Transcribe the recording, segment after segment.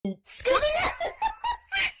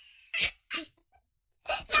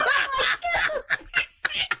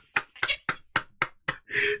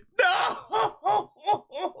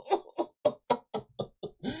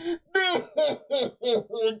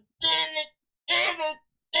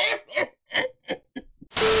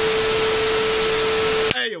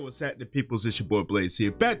happening, peoples? It's your boy Blaze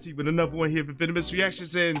here, back to you with another one here for Venomous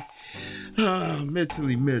Reactions. And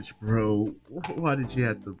mentally, Mitch, bro, why did you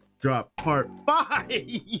have to drop part 5?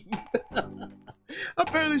 I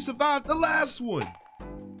barely survived the last one.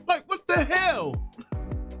 Like, what the hell?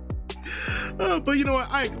 But you know what?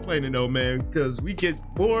 I ain't complaining though, man, because we get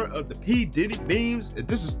more of the P. Diddy memes, and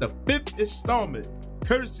this is the 5th installment,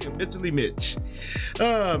 courtesy of Mentally Mitch.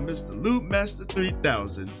 Mr. Loop Master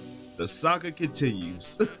 3000. The saga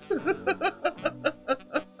continues.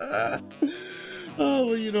 Oh,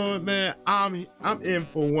 well, you know what, man? I'm in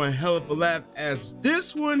for one hell of a laugh, as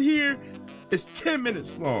this one here is 10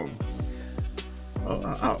 minutes long.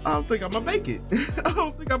 I don't think I'm gonna make it. I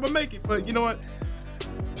don't think I'm gonna make it, but you know what?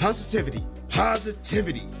 Positivity.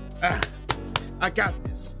 I got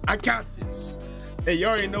this. And you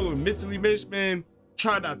already know with Mentally Mitch, man,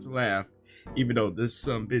 try not to laugh. Even though this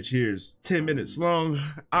son bitch here is 10 minutes long,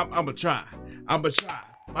 I'ma try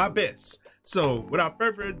my best. So without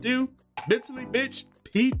further ado, Mentally Mitch,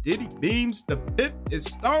 P. Diddy Memes, the 5th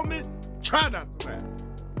installment. Try not to laugh.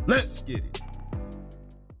 Let's get it.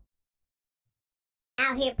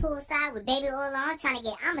 Out here poolside with baby oil on, trying to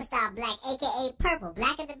get Amistad Black, aka Purple,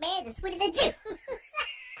 blacker the bear, the sweeter the juice.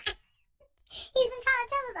 He's been trying to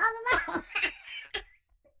tell us all along.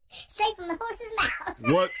 Straight from the horse's mouth.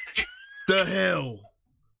 What the hell?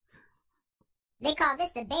 They call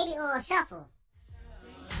this the baby oil shuffle.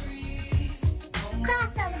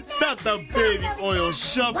 Crossover. Not the baby oil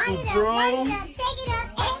shuffle, bro. Wind it up, shake it up,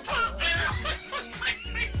 and clap.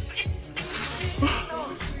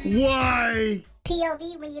 Why?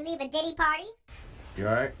 POV when you leave a Diddy party. You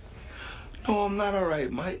alright? No, I'm not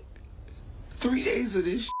alright, Mike. 3 days of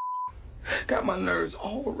this got my nerves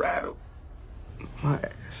all rattled. My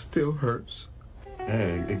ass still hurts.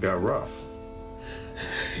 Hey, it got rough.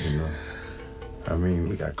 You know, I mean,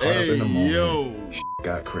 we got caught up Hey, in the moment. yo.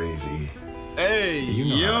 Got crazy. Hey, You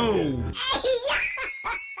know yo.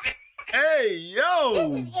 Hey,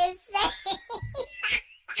 yo. This is insane.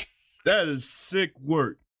 That is sick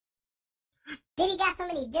work. Diddy got so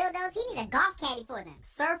many dildos, he need a golf caddy for them.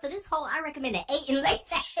 Sir, for this hole, I recommend an 8 in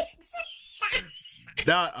latex.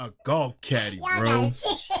 Not a golf caddy, Y'all bro. gotta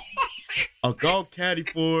chill. A golf caddy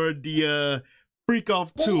for the freak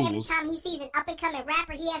off Diddy, every tools. time he sees an up-and-coming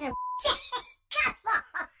rapper, he has a come on.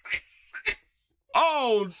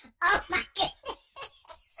 Oh, Oh my goodness.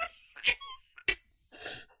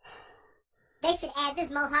 They should add this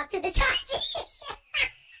mohawk to the charges.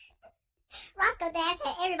 Roscoe Dash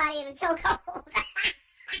had everybody in a chokehold.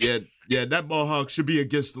 yeah, that mohawk should be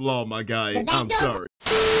against the law, my guy. The back I'm door. sorry.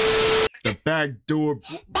 The back door.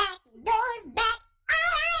 Back doors back.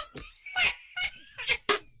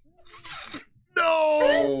 No.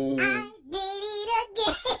 I did it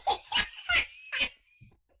again.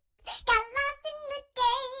 Got lost in the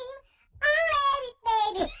game already,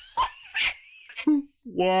 baby.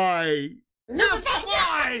 Why? Just Lupa,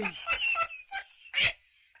 why?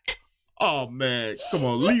 Oh man, come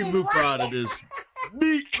on, leave is Lupa why. out of this.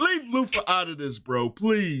 Leave Lupa out of this, bro,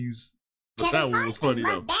 please. But that one was funny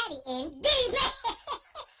though. Daddy in Diddy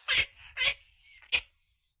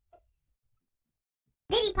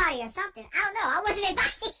Diddy party or something. I don't know. I wasn't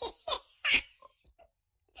invited.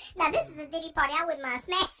 Now this is a Diddy party I wouldn't mind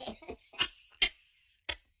smashing.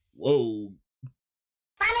 Whoa.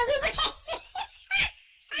 Final lubrication.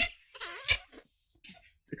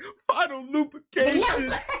 Final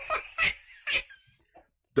lubrication.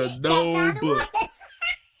 The notebook.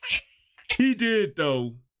 He did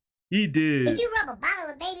though. He did. If you rub a bottle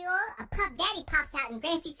of baby oil, a Puff Daddy pops out and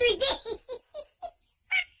grants you 3 Diddy.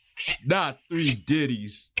 Not 3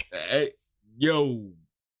 Diddies. Hey, yo.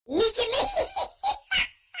 Meek and me.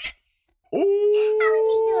 Ooh. How was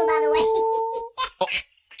Meek doing, by the way? Oh,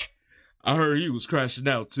 I heard he was crashing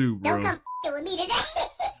out too, bro. Don't come f***ing with me today.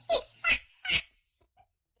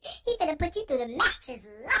 He finna put you through the mattress,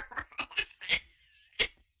 Lord.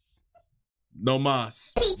 No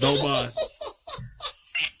mas. No mas.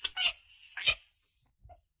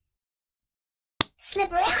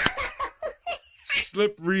 Slippery.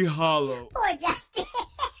 Slippery hollow. Poor Justin.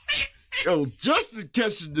 Yo, Justin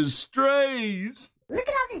catching the strays. Look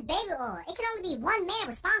at all this baby oil. It can only be one man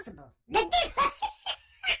responsible. The dealer.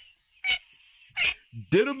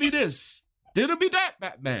 Diddle me this. Diddle me that,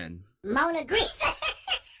 Batman. Mona Greaser.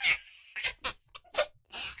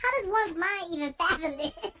 How does one's mind even fathom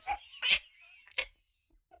this?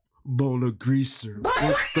 Mona Greaser.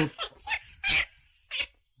 What the?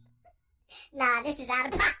 Nah, this is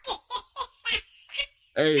out of pocket.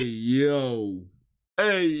 Hey, yo.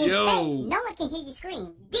 Hey, In yo. space, no one can hear you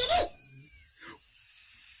scream. Diddy!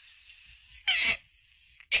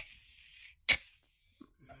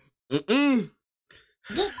 Get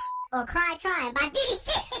or Cry Trying by Diddy.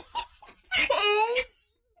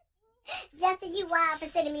 Justin, you wild for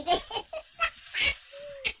sending me this.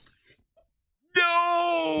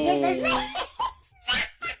 No!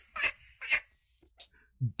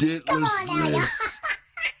 Diddler's.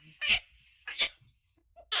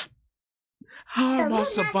 How am I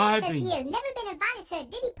surviving? He has never been invited to a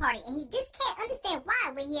Diddy party, and he just can't understand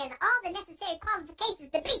why when he has all the necessary qualifications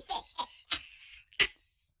to be there.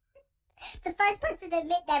 The first person to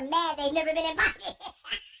admit they're mad they've never been invited.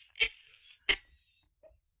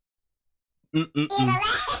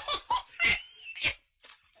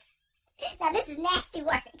 Now this is nasty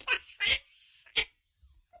work.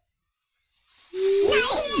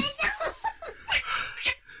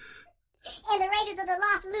 And the Raiders of the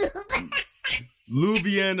Lost Lube.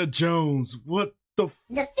 Lubiana Jones. What the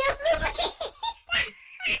The Filth Lubricant.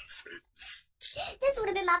 This would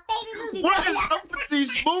have been my favorite movie. What is up with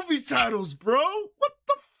these movie titles, bro? What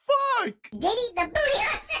the fuck? Diddy the Booty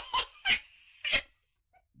Hunter.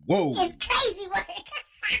 Whoa. It's crazy work.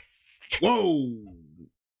 Whoa.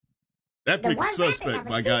 That pick is suspect,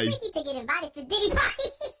 my guy. Too freaky to get invited to Diddy party.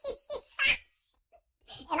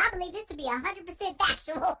 And I believe this to be 100%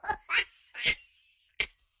 factual.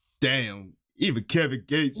 Damn. Even Kevin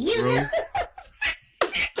Gates, bro.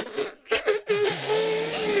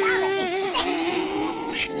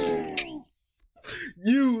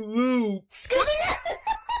 You lube.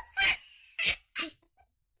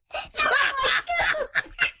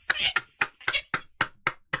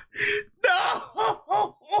 No.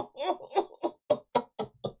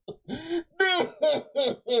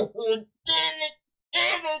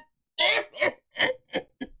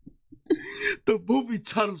 The movie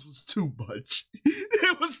titles was too much.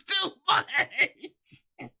 It was too much.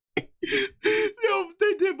 Yo,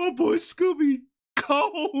 they did my boy Scooby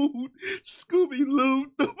cold. Scooby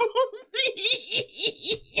Lube the movie.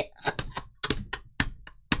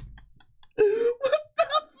 What the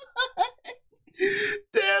fuck?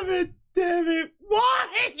 Damn it. Why?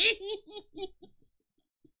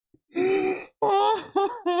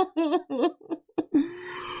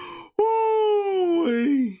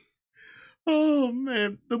 Oh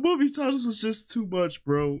man, the movie titles was just too much,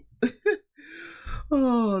 bro.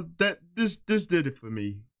 Oh, this did it for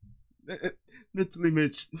me. Mentally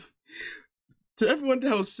Mitch. To everyone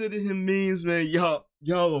that was sending him memes, man, y'all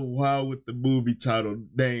are wild with the movie title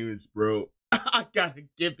names, bro. I gotta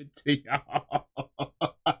give it to y'all.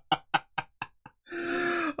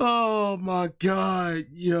 Oh my god,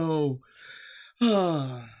 yo.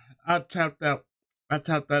 I tapped out at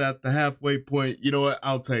the halfway point. You know what?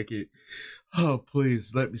 I'll take it. Oh,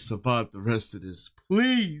 please let me survive the rest of this.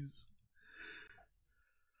 Please.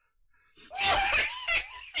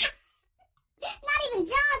 Not even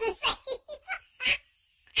Jaws is safe.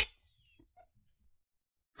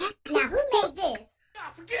 Now, who made this?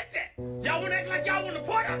 Nah, forget that. Y'all wanna act like y'all wanna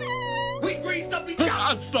party? We greased up each other.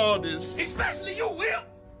 I saw this. Especially you, Will.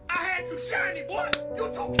 I had you shiny, boy.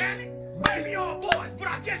 You too candy. Baby, all boys, but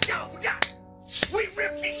I guess y'all forgot. We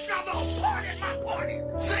ripped each other apart at my party.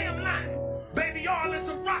 Say I'm lying. Baby, all is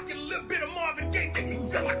a rock and a little bit of Marvin Gaye make me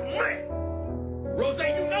feel like a man. Rose,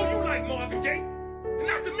 you know you like Marvin Gaye. And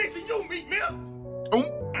not to mention you, Meek Mill.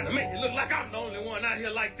 Oh. And to make it look like I'm the only one out here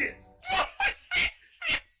like this.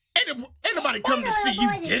 Ain't nobody come to see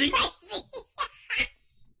you, Diddy.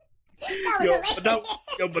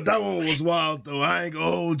 But that one was wild, though. I ain't gonna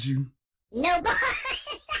hold you. No bond.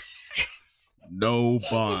 No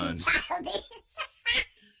bond.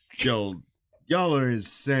 Yo, y'all are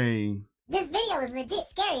insane. This video is legit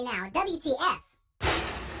scary now. WTF.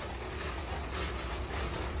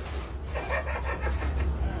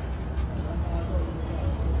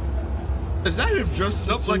 Is that him dressed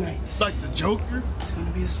up like the Joker? It's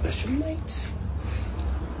gonna be a special night.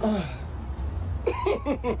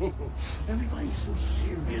 Everybody's so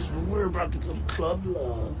serious, but we're about to go to Club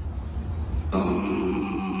Love.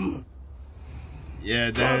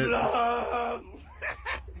 Yeah, Club Love.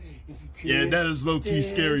 Yeah, that is low-key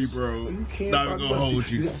scary, bro. Not gonna hold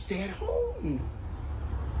you. You gotta stay at home.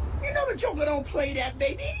 You know the Joker don't play that,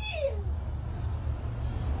 baby.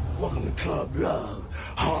 Welcome to Club Love.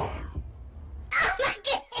 Harm. Oh my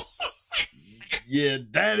goodness. Yeah,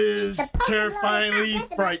 that is terrifyingly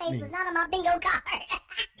frightening. Was not on my bingo card.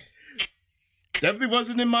 Definitely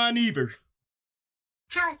wasn't in mine either.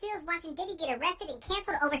 How it feels watching Diddy get arrested and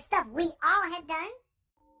canceled over stuff we all have done?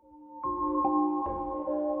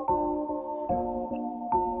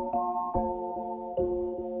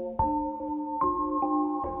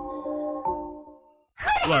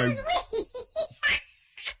 Like,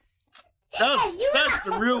 that's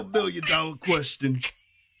the real $1 million question.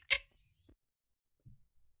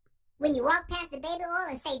 When you walk past the baby oil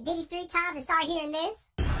and say Diddy 3 times and start hearing this?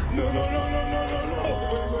 No.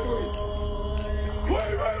 Wait.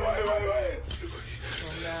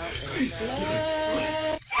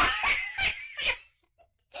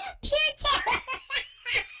 Pure terror.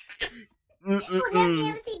 We'll never be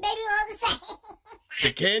able to see baby oil the same. The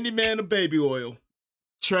Candyman of baby oil.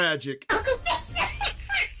 Tragic. Uncle Fister.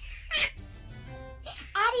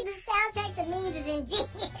 Adding the soundtrack to memes is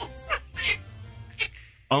ingenious.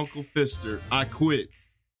 Uncle Fister, I quit.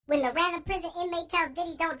 When the random prison inmate tells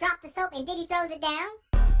Diddy don't drop the soap and Diddy throws it down.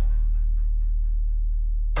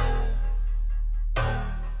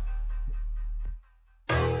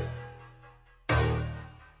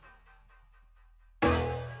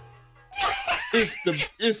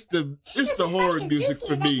 It's the horror music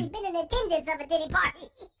for me. Been in attendance of a Diddy party.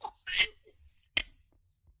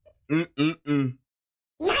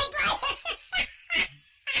 Nightlife.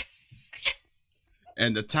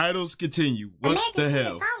 And the titles continue. What American the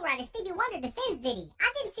hell? songwriter Stevie Wonder defends Diddy.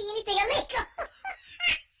 I didn't see anything illegal.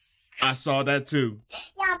 I saw that too.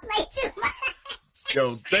 Y'all play too much.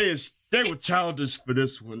 Yo, they were childish for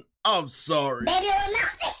this one. I'm sorry. Baby oil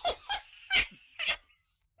mountain.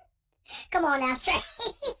 Come on now, Trey.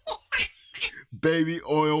 Baby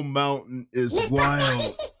Oil Mountain is Mr.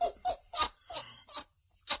 wild.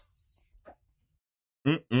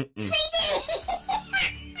 The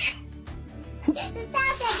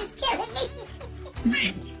soundtrack is killing me.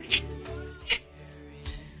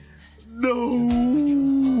 No.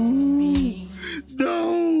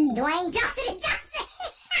 Dwayne Johnson and Johnson.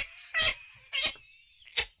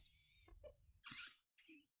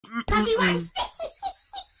 Puppy Weinstein.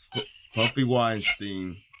 Puppy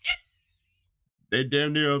Weinstein. They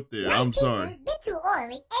damn near up there. I'm sorry. Bit too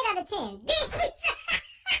oily. 8 out of 10. Diddy's pizza.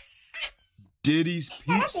 Diddy's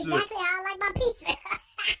Yeah, that's Pizza. exactly how I like my pizza.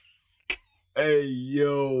 Hey,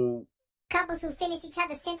 yo. Couples who finish each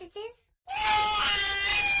other's sentences.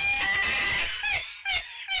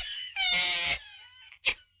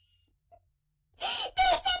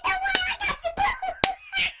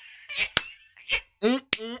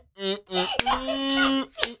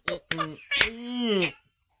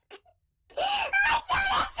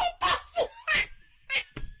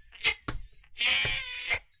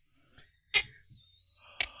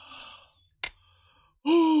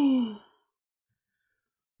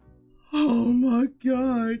 Oh my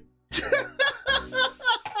God.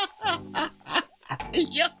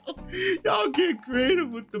 Y'all get creative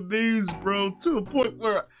with the memes, bro, to a point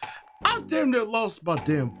where I damn near lost my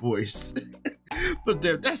damn voice. But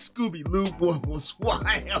damn, that Scooby-Loo one was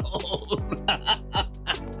wild.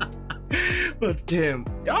 But damn,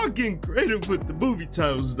 y'all getting creative with the movie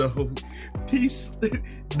titles though. Peace,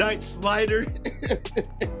 Night Slider.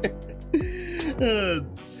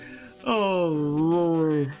 Oh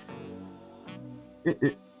Lord.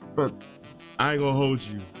 But I ain't gonna hold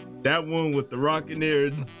you. That one with The Rock in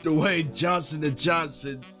there, Dwayne Johnson and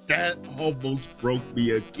Johnson, that almost broke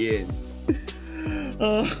me again.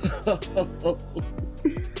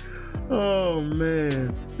 Oh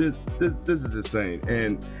man, this is insane.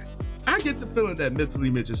 And I get the feeling that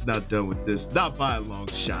Mentally Mitch is not done with this, not by a long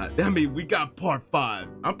shot. I mean, we got part 5.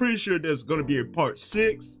 I'm pretty sure there's gonna be a part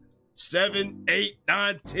 6, 7, 8,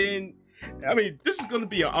 9, 10. I mean, this is gonna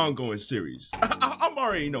be an ongoing series. I'm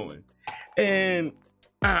already knowing. And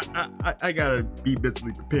I gotta be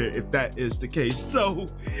mentally prepared if that is the case. So,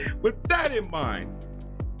 with that in mind,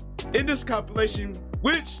 in this compilation,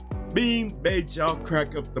 which meme made y'all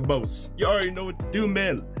crack up the most? You already know what to do,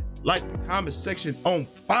 man. Like the comment section on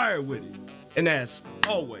fire with it. And as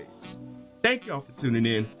always, thank y'all for tuning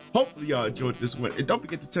in. Hopefully y'all enjoyed this one. And don't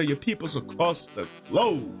forget to tell your peoples across the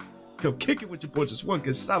globe. Come kick it with your boy just one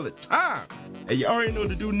good solid time. And you already know what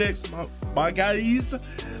to do next, my guys.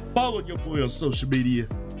 Follow your boy on social media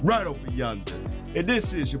right over yonder. And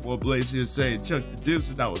this is your boy Blaze here saying Chuck the Deuce,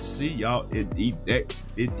 and I will see y'all in the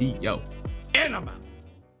next video. And I'm out.